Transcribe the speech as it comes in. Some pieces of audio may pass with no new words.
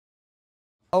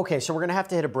Okay, so we're going to have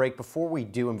to hit a break. Before we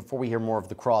do, and before we hear more of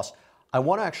the cross, I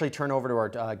want to actually turn over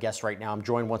to our guest right now. I'm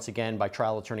joined once again by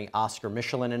trial attorney Oscar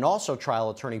Michelin and also trial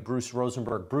attorney Bruce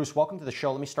Rosenberg. Bruce, welcome to the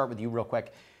show. Let me start with you real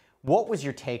quick. What was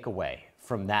your takeaway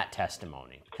from that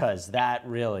testimony? Because that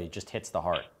really just hits the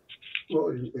heart.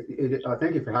 Well,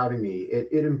 thank you for having me.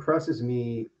 It impresses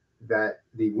me that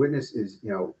the witness is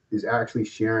actually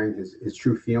sharing his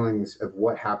true feelings of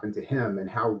what happened to him and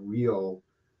how real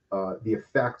the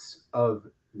effects of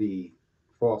the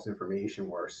false information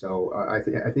were. So I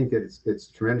think that it's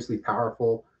tremendously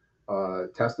powerful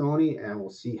testimony, and we'll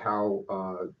see how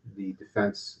the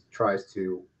defense tries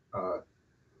to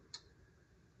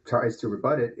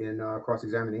rebut it in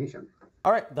cross-examination.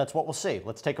 All right, that's what we'll see.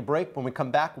 Let's take a break. When we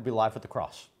come back, we'll be live with the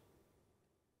cross.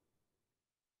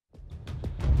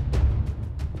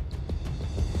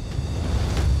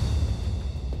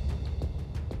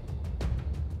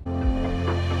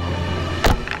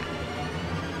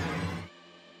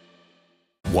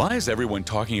 Why is everyone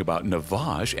talking about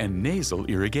navage and nasal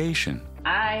irrigation?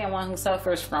 I am one who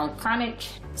suffers from chronic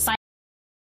sinus.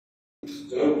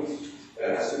 So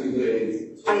that has to be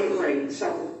laid. I agree.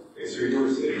 So You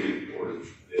were sitting before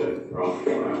the wrong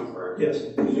trial, correct? yes.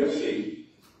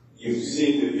 You've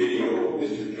seen the video of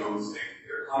Mr. Jones saying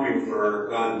they're coming for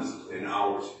guns within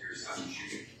hours of your son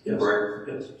shooting. Yes. Correct?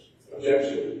 Yes.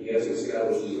 Objection. He hasn't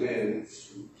established his man.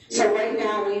 So right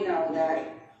now we know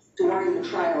that during the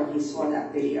trial he saw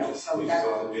that video. So We that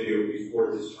saw the video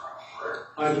before this trial, correct?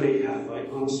 I may have. I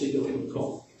honestly don't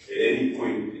recall. At any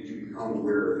point did you become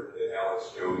aware that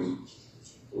Alex Jones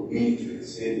believed that the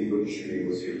Sandy Hook shooting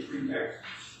was a pretext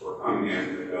for coming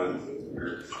after the guns of the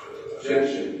American?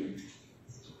 Objection.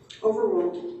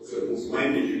 Overruled. So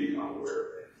when did you become aware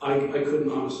of it? I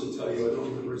couldn't honestly tell you. I don't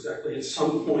remember exactly. At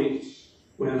some point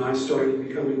when I started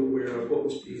becoming aware of what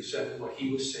was being said and what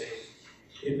he was saying,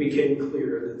 it became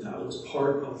clear that that was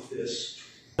part of this.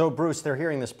 So, Bruce, they're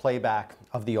hearing this playback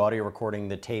of the audio recording,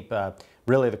 the tape,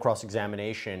 really the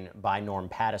cross-examination by Norm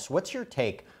Pattis. What's your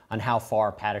take on how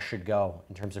far Pattis should go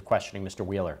in terms of questioning Mr.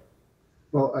 Wheeler?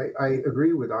 Well, I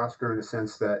agree with Oscar in the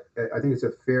sense that I think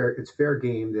it's fair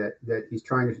game that he's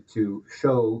trying to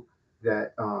show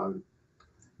that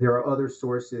there are other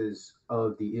sources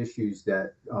of the issues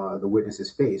that the witness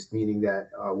has faced, meaning that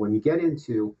when you get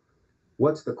into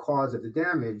what's the cause of the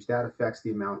damage, that affects the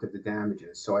amount of the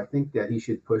damages. So I think that he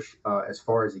should push as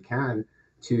far as he can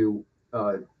to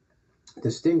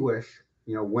distinguish,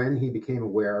 when he became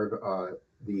aware of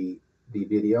the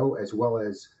video, as well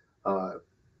as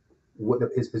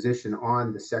his position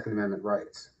on the Second Amendment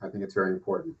rights. I think it's very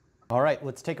important. All right,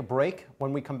 let's take a break.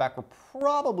 When we come back, we're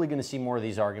probably going to see more of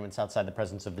these arguments outside the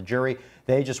presence of the jury.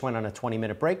 They just went on a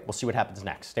 20-minute break. We'll see what happens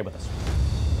next. Stay with us.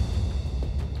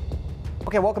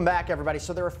 Okay, welcome back, everybody.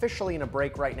 So they're officially in a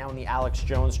break right now in the Alex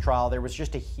Jones trial. There was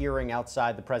just a hearing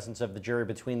outside the presence of the jury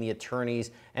between the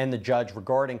attorneys and the judge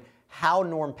regarding how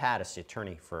Norm Pattis, the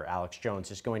attorney for Alex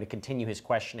Jones, is going to continue his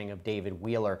questioning of David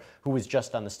Wheeler, who was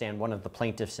just on the stand, one of the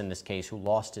plaintiffs in this case, who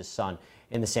lost his son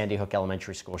in the Sandy Hook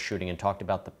Elementary School shooting, and talked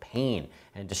about the pain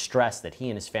and distress that he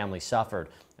and his family suffered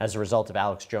as a result of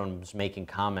Alex Jones making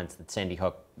comments that Sandy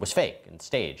Hook was fake and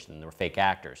staged and there were fake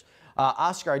actors.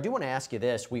 Oscar, I do want to ask you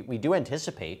this. We do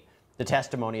anticipate the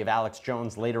testimony of Alex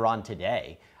Jones later on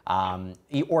today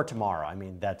or tomorrow. I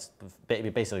mean, that's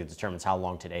basically determines how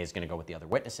long today is going to go with the other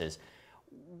witnesses.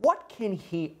 What can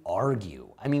he argue?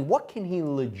 I mean, what can he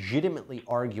legitimately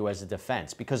argue as a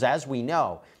defense? Because as we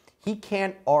know, he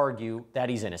can't argue that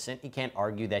he's innocent. He can't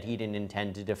argue that he didn't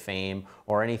intend to defame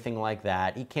or anything like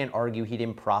that. He can't argue he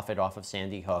didn't profit off of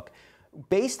Sandy Hook.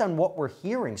 Based on what we're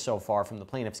hearing so far from the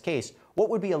plaintiff's case, what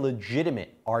would be a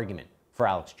legitimate argument for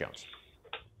Alex Jones?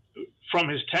 From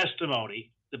his testimony,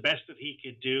 the best that he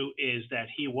could do is that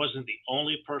he wasn't the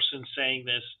only person saying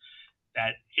this,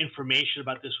 that information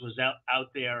about this was out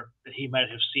there that he might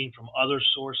have seen from other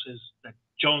sources, that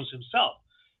Jones himself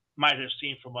might have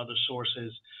seen from other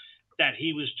sources, that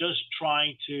he was just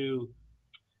trying to,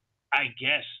 I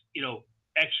guess,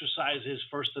 exercise his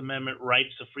First Amendment rights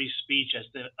to free speech as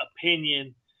the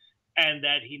opinion, and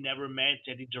that he never meant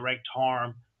any direct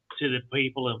harm to the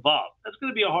people involved. That's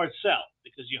going to be a hard sell,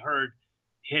 because you heard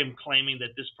him claiming that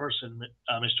this person,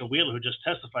 Mr. Wheeler, who just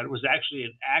testified, was actually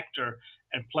an actor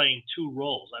and playing two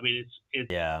roles. I mean,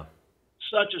 it's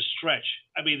such a stretch.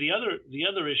 I mean, the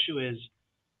other issue is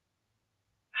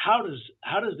how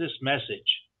does this message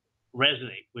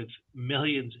resonate with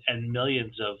millions and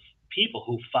millions of people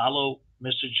who follow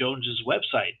Mr. Jones's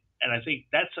website? And I think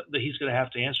that's something that he's going to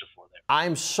have to answer for there.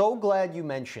 I'm so glad you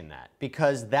mentioned that,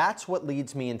 because that's what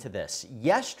leads me into this.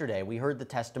 Yesterday, we heard the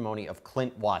testimony of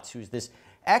Clint Watts, who's this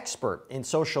expert in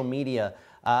social media,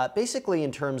 basically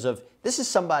in terms of, this is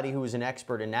somebody who is an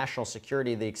expert in national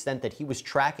security to the extent that he was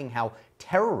tracking how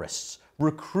terrorists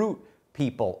recruit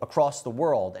people across the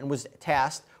world and was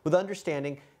tasked with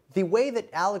understanding the way that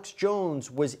Alex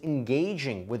Jones was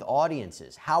engaging with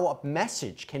audiences, how a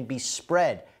message can be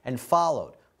spread and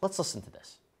followed. Let's listen to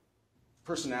this.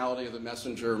 Personality of the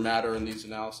messenger matter in these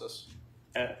analysis?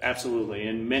 Absolutely.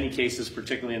 In many cases,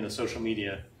 particularly in the social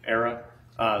media era,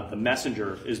 the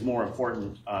messenger is more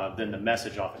important than the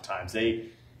message oftentimes.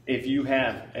 If you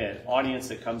have an audience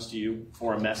that comes to you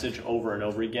for a message over and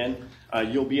over again,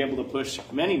 you'll be able to push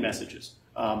many messages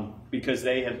because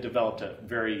they have developed a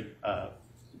very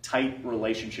tight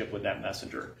relationship with that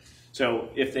messenger. So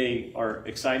if they are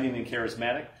exciting and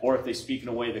charismatic, or if they speak in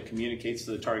a way that communicates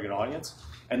to the target audience,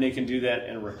 and they can do that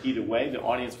in a repeated way, the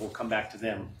audience will come back to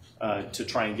them to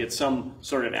try and get some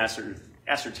sort of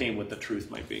ascertain what the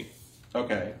truth might be.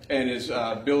 Okay. And is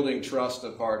building trust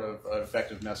a part of an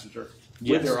effective messenger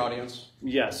with their audience?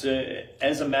 Yes.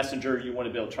 As a messenger, you want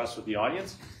to build trust with the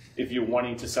audience. If you're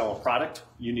wanting to sell a product,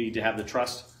 you need to have the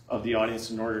trust of the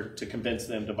audience in order to convince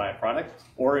them to buy a product.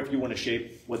 Or if you want to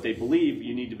shape what they believe,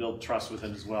 you need to build trust with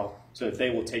them as well, so that they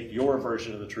will take your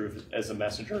version of the truth as a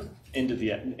messenger into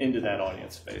that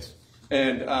audience space.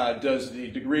 And does the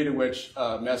degree to which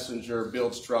a messenger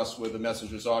builds trust with the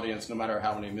messenger's audience, no matter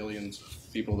how many millions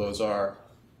of people those are,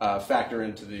 factor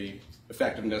into the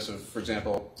effectiveness of, for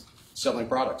example, selling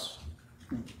products?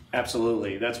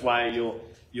 Absolutely. That's why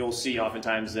you'll see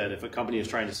oftentimes that if a company is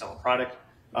trying to sell a product,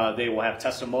 they will have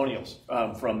testimonials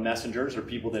from messengers or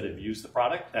people that have used the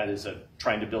product. That is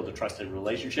trying to build a trusted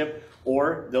relationship.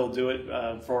 Or they'll do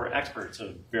it for experts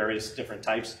of various different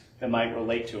types that might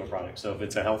relate to a product. So if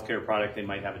it's a healthcare product, they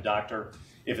might have a doctor.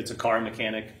 If it's a car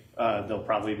mechanic, they'll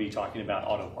probably be talking about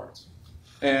auto parts.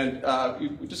 And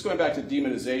just going back to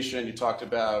demonization, you talking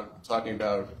about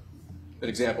an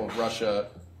example of Russia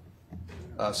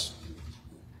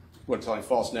telling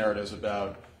false narratives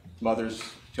about mothers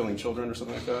killing children or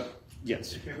something like that?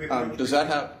 Yes. Does that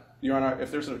have, Your Honor,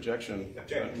 if there's an objection,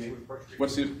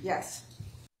 what's the... Yes.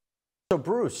 So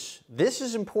Bruce, this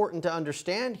is important to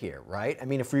understand here, right? I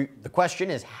mean, the question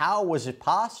is, how was it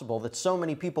possible that so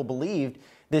many people believed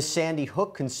this Sandy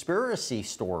Hook conspiracy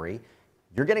story?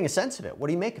 You're getting a sense of it. What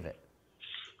do you make of it?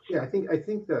 Yeah, I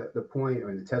think the point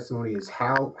in the testimony is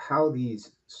how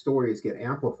these stories get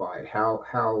amplified,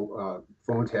 how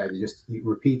phone tag, you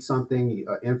repeat something,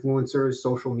 influencers,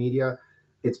 social media,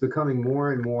 it's becoming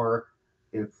more and more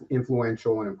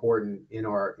influential and important in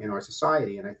our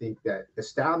society. And I think that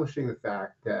establishing the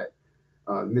fact that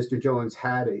Mr. Jones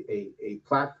had a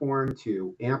platform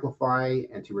to amplify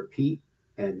and to repeat,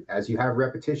 and as you have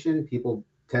repetition, people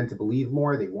tend to believe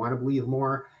more, they want to believe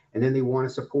more, and then they want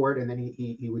to support, and then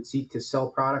he would seek to sell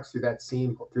products through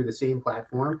the same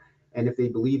platform. And if they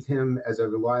believed him as a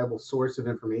reliable source of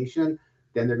information,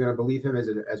 then they're going to believe him as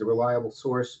a reliable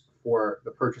source for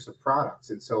the purchase of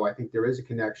products. And so I think there is a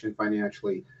connection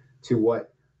financially to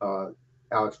what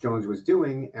Alex Jones was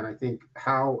doing. And I think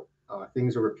how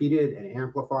things are repeated and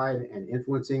amplified and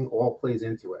influencing all plays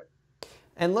into it.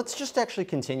 And let's just actually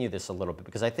continue this a little bit,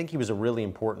 because I think he was a really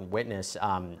important witness.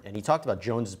 And he talked about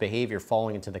Jones's behavior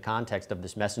falling into the context of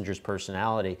this messenger's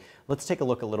personality. Let's take a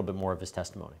look a little bit more of his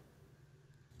testimony.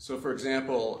 So, for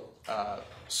example,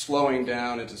 slowing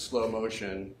down into slow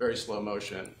motion, very slow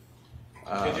motion.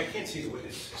 I can't see the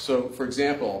witness. So, for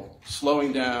example,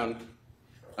 slowing down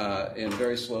in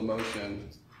very slow motion,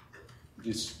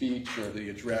 the speech or the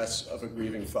address of a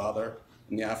grieving father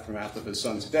in the aftermath of his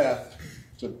son's death,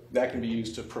 so that can be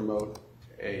used to promote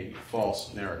a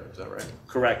false narrative. Is that right?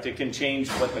 Correct. It can change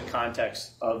what the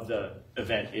context of the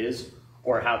event is,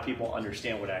 or how people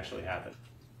understand what actually happened.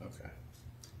 Okay.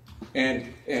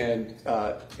 And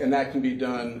that can be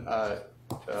done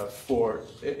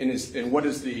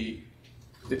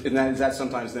is that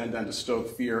sometimes then done to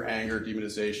stoke fear, anger,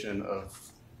 demonization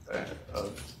of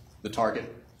the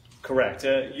target? Correct.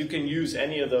 You can use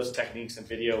any of those techniques in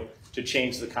video to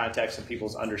change the context of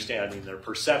people's understanding, their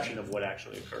perception of what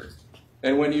actually occurred.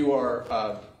 And when you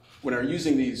are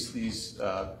using these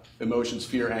emotions,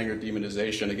 fear, anger,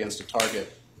 demonization against a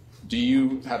target, do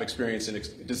you have experience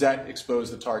does that expose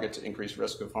the target to increased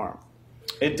risk of harm?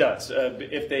 It does.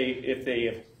 If they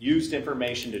have used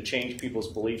information to change people's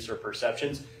beliefs or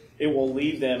perceptions, it will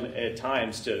lead them at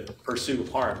times to pursue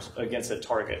harms against a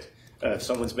target. If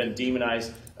someone's been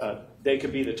demonized, they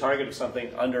could be the target of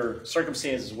something under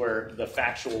circumstances where the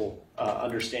factual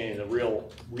understanding, the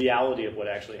real reality of what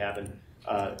actually happened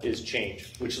is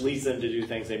changed, which leads them to do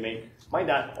things they might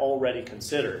not already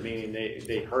consider, meaning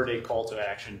they heard a call to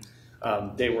action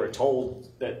they were told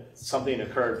that something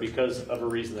occurred because of a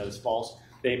reason that is false,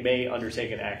 they may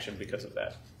undertake an action because of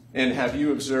that. And have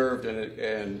you observed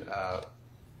and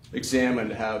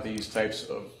examined how these types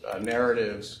of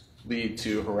narratives lead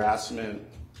to harassment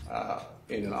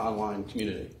in an online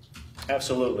community?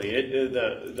 Absolutely.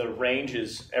 The range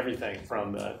is everything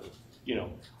from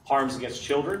harms against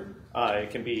children. It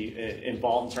can be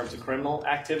involved in terms of criminal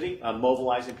activity,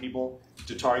 mobilizing people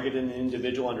to target an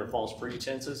individual under false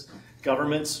pretenses.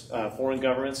 Governments, foreign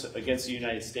governments against the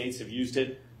United States have used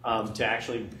it to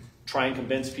actually try and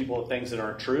convince people of things that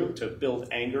aren't true, to build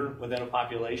anger within a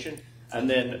population. And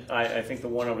then I think the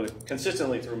one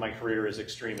consistently through my career is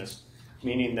extremist,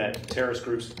 meaning that terrorist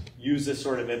groups use this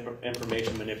sort of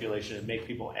information manipulation and make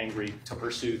people angry to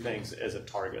pursue things as a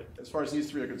target. As far as these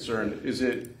three are concerned, is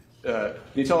it? Can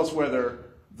you tell us whether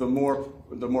the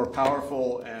more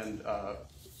powerful and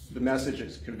the message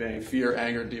is conveying fear,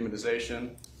 anger,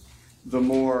 demonization, the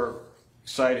more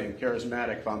exciting,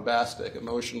 charismatic, bombastic,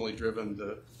 emotionally driven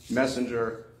the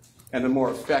messenger, and the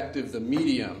more effective the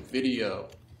medium, video,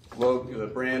 logo, the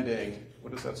branding,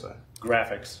 what does that say?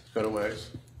 Graphics.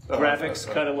 Cutaways. Graphics,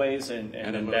 cutaways, and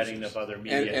embedding of other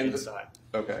media inside.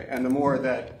 Okay, and the more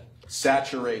that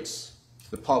saturates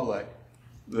the public,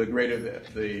 the greater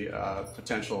the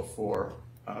potential for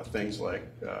things like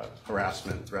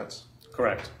harassment, threats.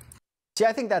 Correct. See,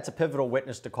 I think that's a pivotal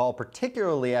witness to call,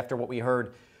 particularly after what we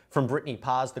heard from Brittany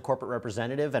Paz, the corporate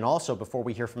representative, and also before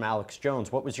we hear from Alex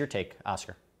Jones. What was your take,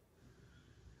 Oscar?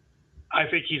 I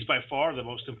think he's by far the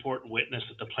most important witness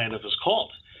that the plaintiff has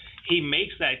called. He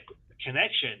makes that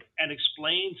connection and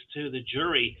explains to the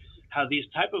jury how these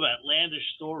type of outlandish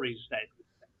stories that,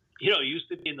 used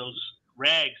to be in those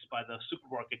rags by the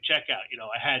supermarket checkout.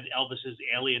 I had Elvis's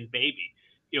alien baby.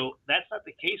 That's not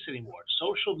the case anymore.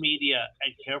 Social media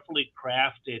and carefully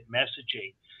crafted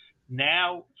messaging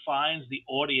now finds the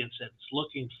audience that it's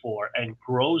looking for and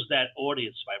grows that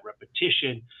audience by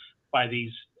repetition, by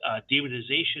these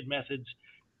demonization methods,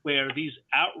 where these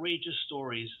outrageous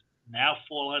stories now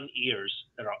fall on ears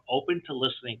that are open to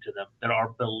listening to them, that are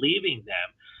believing them,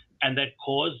 and that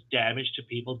cause damage to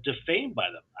people defamed by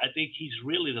them. I think he's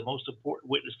really the most important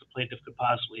witness the plaintiff could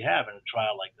possibly have in a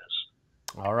trial like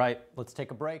this. All right, let's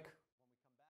take a break.